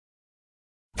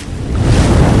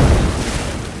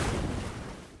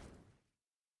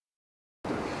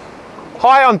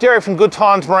Hi, I'm Derek from Good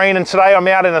Times Marine, and today I'm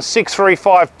out in a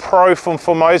 635 Pro from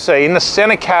Formosa in the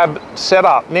centre cab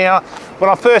setup. Now, when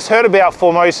I first heard about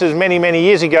Formosas many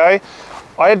years ago,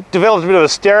 I had developed a bit of a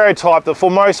stereotype that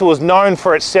Formosa was known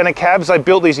for its centre cabs. They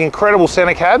built these incredible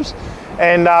centre cabs,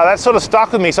 and that sort of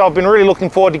stuck with me. So I've been really looking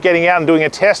forward to getting out and doing a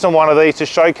test on one of these to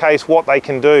showcase what they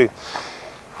can do.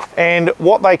 And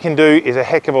what they can do is a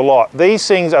heck of a lot. These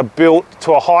things are built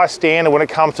to a high standard when it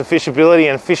comes to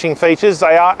fishability and fishing features.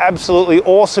 They are absolutely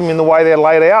awesome in the way they're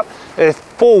laid out. They're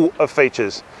full of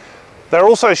features. They're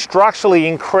also structurally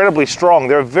incredibly strong.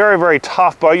 They're a very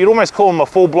tough boat. You'd almost call them a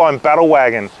full-blown battle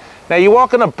wagon. Now, you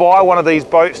aren't going to buy one of these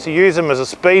boats to use them as a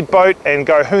speed boat and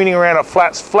go hooning around at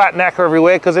flat knacker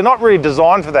everywhere, because they're not really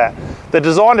designed for that. They're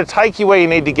designed to take you where you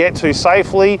need to get to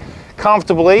safely,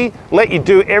 comfortably, let you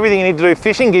do everything you need to do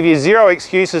fishing, give you zero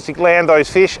excuses to land those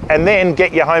fish, and then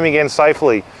get you home again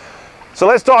safely. So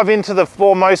let's dive into the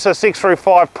Formosa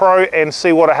 635 Pro and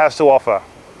see what it has to offer.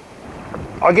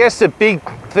 I guess the big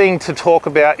thing to talk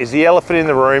about is the elephant in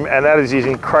the room, and that is these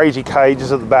crazy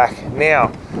cages at the back.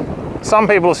 Now, some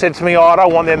people have said to me, oh, I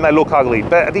don't want them, they look ugly.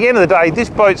 But at the end of the day, this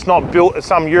boat's not built as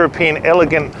some European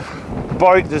elegant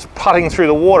boat just putting through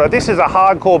the water. This is a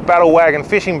hardcore battle wagon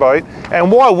fishing boat,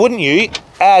 and why wouldn't you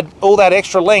add all that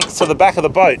extra length to the back of the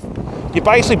boat? You're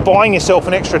basically buying yourself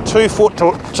an extra 2 foot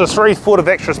to 3 foot of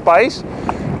extra space,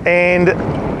 and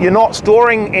you're not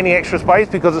storing any extra space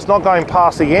because it's not going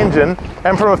past the engine,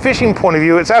 and from a fishing point of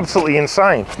view it's absolutely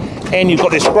insane. And you've got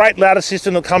this great ladder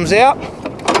system that comes out,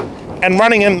 and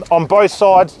running them on both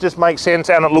sides just makes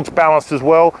sense, and it looks balanced as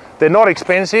well. They're not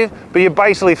expensive, but you're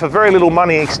basically, for very little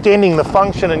money, extending the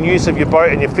function and use of your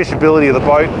boat and your fishability of the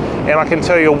boat. And I can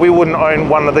tell you, we wouldn't own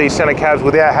one of these centre cabs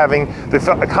without having the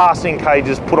casting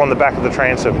cages put on the back of the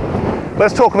transom.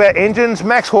 Let's talk about engines.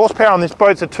 Max horsepower on this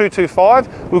boat's a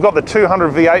 225. We've got the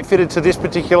 200 V8 fitted to this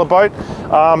particular boat.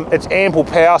 It's ample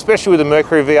power, especially with the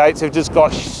Mercury V8s. They've just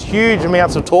got huge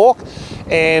amounts of torque,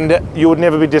 and you would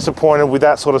never be disappointed with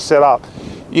that sort of setup.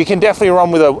 You can definitely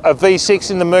run with a V6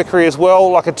 in the Mercury as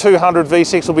well, like a 200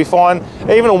 V6 will be fine.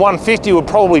 Even a 150 would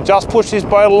probably just push this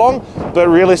boat along, but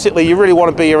realistically you really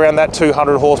want to be around that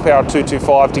 200 horsepower,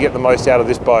 225 to get the most out of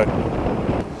this boat.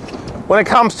 When it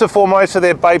comes to Formosa,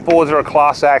 their bait boards are a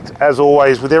class act, as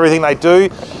always, with everything they do.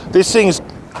 This thing's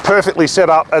perfectly set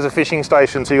up as a fishing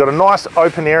station. So you've got a nice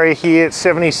open area here,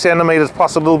 70 centimeters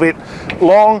plus a little bit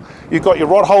long. You've got your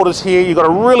rod holders here. You've got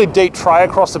a really deep tray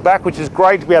across the back, which is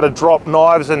great to be able to drop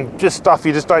knives and just stuff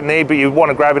you just don't need, but you want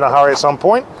to grab in a hurry at some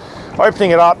point.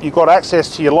 Opening it up, you've got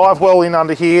access to your live well in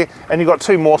under here, and you've got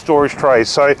 2 more storage trays.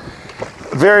 So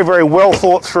very well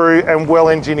thought through and well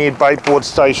engineered bait board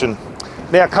station.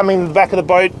 Now, coming in the back of the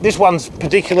boat, this one's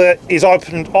particular is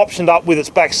optioned up with its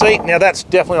back seat. Now, that's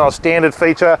definitely not a standard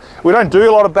feature. We don't do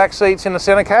a lot of back seats in the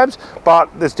centre cabs, but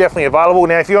it's definitely available.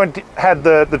 Now, if you had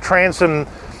the transom,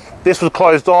 this was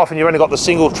closed off and you've only got the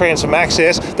single transom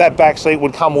access, that back seat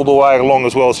would come all the way along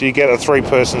as well, so you get a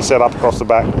 3-person setup across the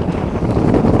back.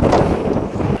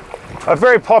 A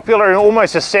very popular and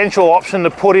almost essential option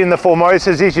to put in the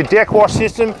Formosas is your deck wash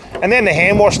system, and then the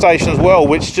hand wash station as well,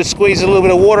 which just squeezes a little bit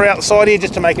of water out the side here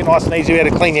just to make it nice and easy to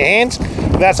clean your hands.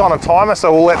 That's on a timer,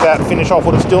 so we'll let that finish off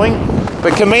what it's doing.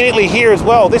 But conveniently here as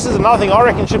well, this is another thing I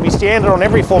reckon should be standard on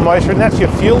every Formosa, and that's your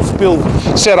fuel spill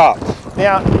setup.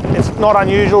 Now, it's not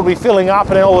unusual to be filling up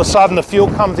and then all of a sudden the fuel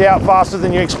comes out faster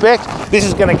than you expect. This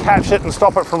is going to catch it and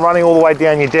stop it from running all the way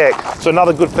down your deck. So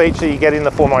another good feature you get in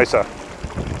the Formosa.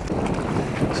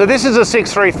 So this is a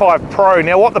 635 Pro.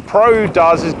 Now what the Pro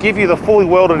does is give you the fully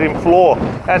welded in floor,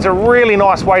 and it's a really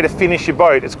nice way to finish your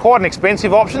boat. It's quite an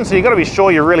expensive option, so you've got to be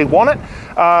sure you really want it,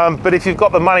 but if you've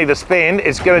got the money to spend,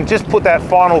 it's going to just put that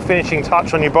final finishing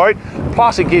touch on your boat.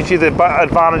 Plus it gives you the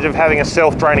advantage of having a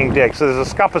self-draining deck. So there's a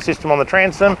scupper system on the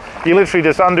transom. You literally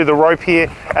just undo the rope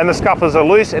here and the scuppers are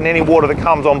loose, and any water that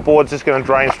comes on board is just going to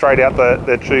drain straight out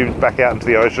the tubes back out into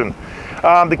the ocean.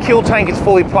 The kill tank is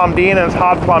fully plumbed in, and it's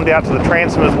hard plumbed out to the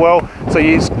transom as well, so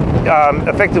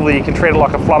effectively you can treat it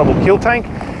like a floodable kill tank,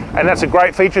 and that's a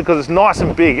great feature because it's nice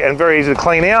and big and very easy to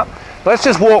clean out. Let's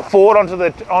just walk forward onto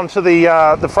the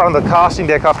front of the casting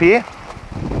deck up here.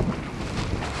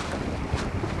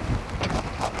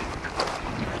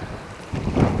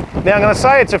 Now I'm going to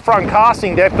say it's a front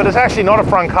casting deck, but it's actually not a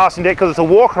front casting deck because it's a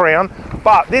walk around.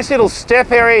 But this little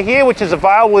step area here, which is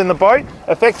available in the boat,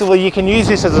 effectively you can use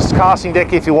this as a casting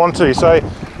deck if you want to. So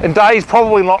in days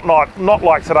probably not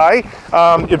like today,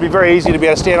 it'd be very easy to be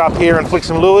able to stand up here and flick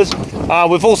some lures.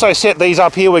 We've also set these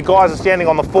up here where guys are standing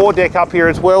on the foredeck up here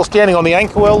as well, standing on the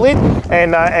anchor well lid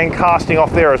and casting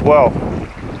off there as well.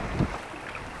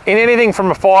 In anything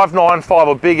from a 595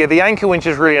 or bigger, the anchor winch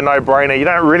is really a no-brainer. You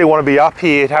don't really want to be up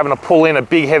here having to pull in a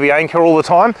big heavy anchor all the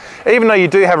time. Even though you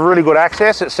do have really good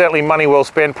access, it's certainly money well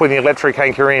spent putting the electric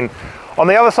anchor in. On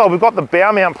the other side, we've got the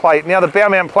bow mount plate. Now the bow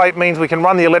mount plate means we can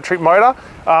run the electric motor.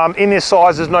 In this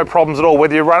size, there's no problems at all.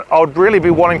 Whether you run, I would really be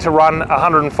wanting to run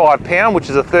 105 pound, which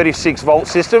is a 36 volt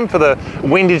system for the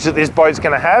windage that this boat's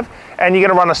gonna have. And you're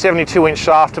gonna run a 72-inch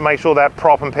shaft to make sure that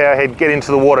prop and power head get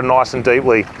into the water nice and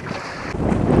deeply.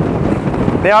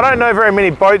 Now, I don't know very many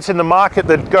boats in the market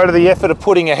that go to the effort of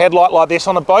putting a headlight like this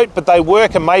on a boat, but they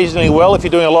work amazingly well if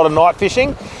you're doing a lot of night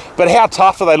fishing. But how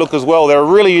tough do they look as well? They're a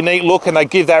really unique look, and they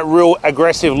give that real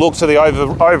aggressive look to the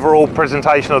overall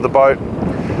presentation of the boat.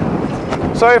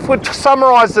 So if we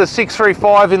summarise the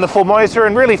 635 in the Formosa,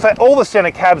 and really for all the centre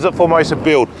cabs that Formosa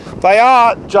build, they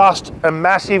are just a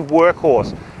massive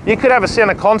workhorse. You could have a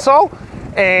centre console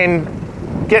and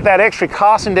get that extra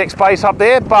casting deck space up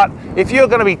there, but if you're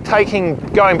going to be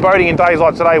going boating in days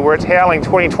like today where it's howling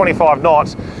 20-25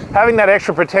 knots, having that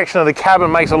extra protection of the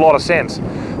cabin makes a lot of sense.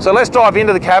 So let's dive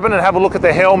into the cabin and have a look at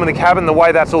the helm and the cabin, the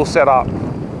way that's all set up.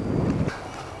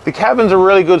 The cabin's a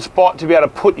really good spot to be able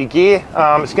to put your gear.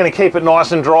 It's going to keep it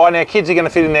nice and dry. Now kids are going to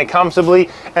fit in there comfortably,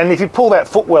 and if you pull that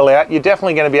footwell out, you're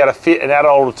definitely going to be able to fit an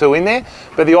adult or two in there,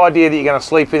 but the idea that you're going to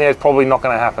sleep in there is probably not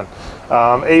going to happen.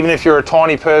 Even if you're a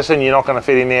tiny person, you're not going to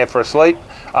fit in there for a sleep,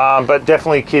 but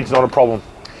definitely kids, not a problem.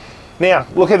 Now,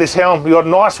 look at this helm. We've got a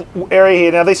nice area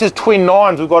here. Now, this is twin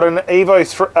 9s. We've got an Evo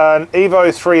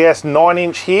 3S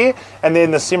 9-inch here, and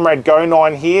then the Simrad Go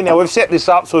 9 here. Now, we've set this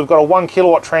up so we've got a 1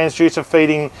 kilowatt transducer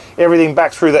feeding everything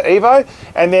back through the Evo,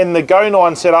 and then the Go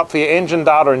 9 set up for your engine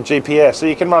data and GPS. So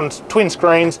you can run twin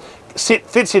screens,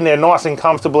 fits in there nice and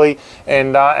comfortably,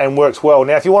 and works well.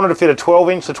 Now, if you wanted to fit a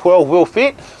 12-inch, the 12 will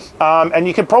fit. And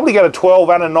you could probably get a 12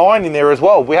 and a 9 in there as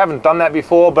well. We haven't done that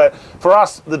before, but for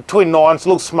us, the twin 9s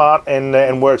look smart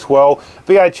and works well.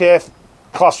 VHF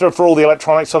cluster for all the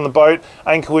electronics on the boat,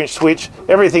 anchor winch switch,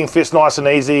 everything fits nice and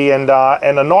easy, and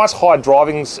a nice high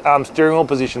driving steering wheel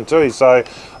position too. So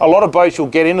a lot of boats, you'll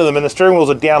get into them and the steering wheels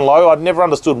are down low. I'd never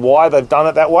understood why they've done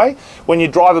it that way. When you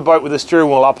drive a boat with the steering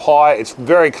wheel up high, it's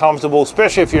very comfortable,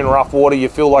 especially if you're in rough water. You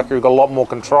feel like you've got a lot more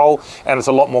control, and it's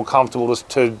a lot more comfortable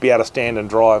to be able to stand and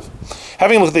drive.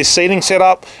 Having a look at this seating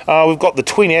setup, we've got the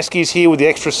twin eskies here with the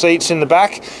extra seats in the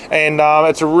back, and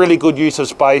it's a really good use of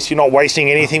space. You're not wasting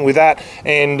anything with that.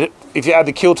 And if you add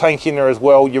the kill tank in there as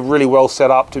well, you're really well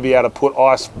set up to be able to put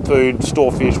ice, food,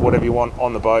 store fish, whatever you want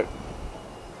on the boat.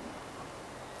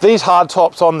 These hard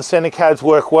tops on the centre cabs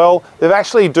work well. They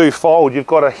actually do fold. You've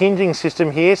got a hinging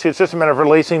system here, so it's just a matter of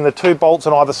releasing the 2 bolts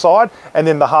on either side, and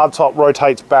then the hard top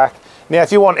rotates back. Now,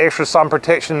 if you want extra sun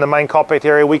protection in the main cockpit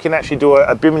area, we can actually do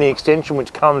a bimini extension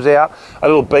which comes out, a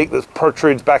little beak that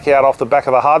protrudes back out off the back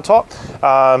of the hard top.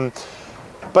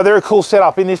 But they're a cool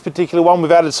setup. In this particular one, we've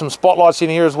added some spotlights in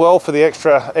here as well for the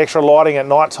extra lighting at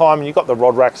night time, and you've got the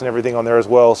rod racks and everything on there as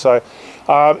well. So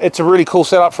it's a really cool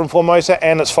setup from Formosa,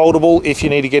 and it's foldable if you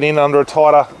need to get in under a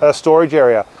tighter storage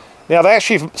area. Now, they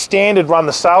actually standard run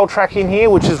the sail track in here,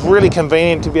 which is really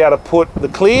convenient to be able to put the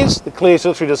clears. The clears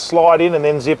literally just slide in and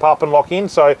then zip up and lock in.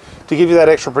 So to give you that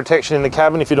extra protection in the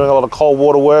cabin, if you're doing a lot of cold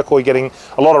water work or you're getting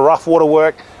a lot of rough water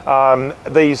work,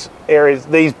 these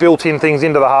built-in things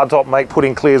into the hardtop make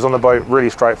putting clears on the boat really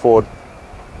straightforward.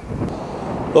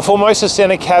 The Formosa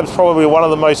Centre Cab's probably one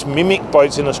of the most mimicked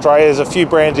boats in Australia. There's a few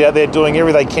brands out there doing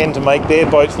everything they can to make their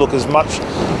boats look as much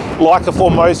like a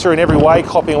Formosa in every way,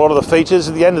 copying a lot of the features.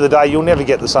 At the end of the day, you'll never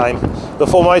get the same. The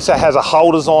Formosa has a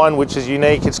hull design which is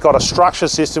unique. It's got a structure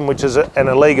system which is in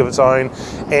a league of its own,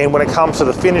 and when it comes to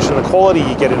the finish and the quality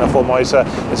you get in a Formosa,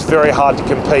 it's very hard to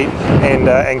compete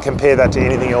and compare that to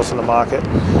anything else in the market.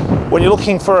 When you're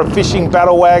looking for a fishing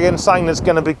battle wagon, something that's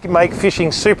going to make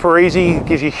fishing super easy,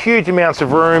 gives you huge amounts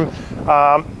of room,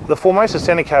 the Formosa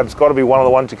Centre Cab's got to be one of the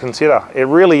ones to consider. It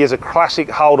really is a classic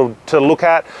hull to look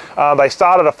at. They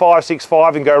start at a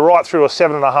 565 and go right through a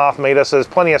 7.5 metre, so there's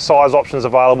plenty of size options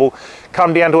available.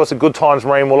 Come down to us at Good Times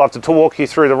Marine. We'll love to walk you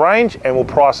through the range, and we'll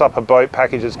price up a boat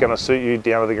package that's going to suit you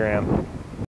down to the ground.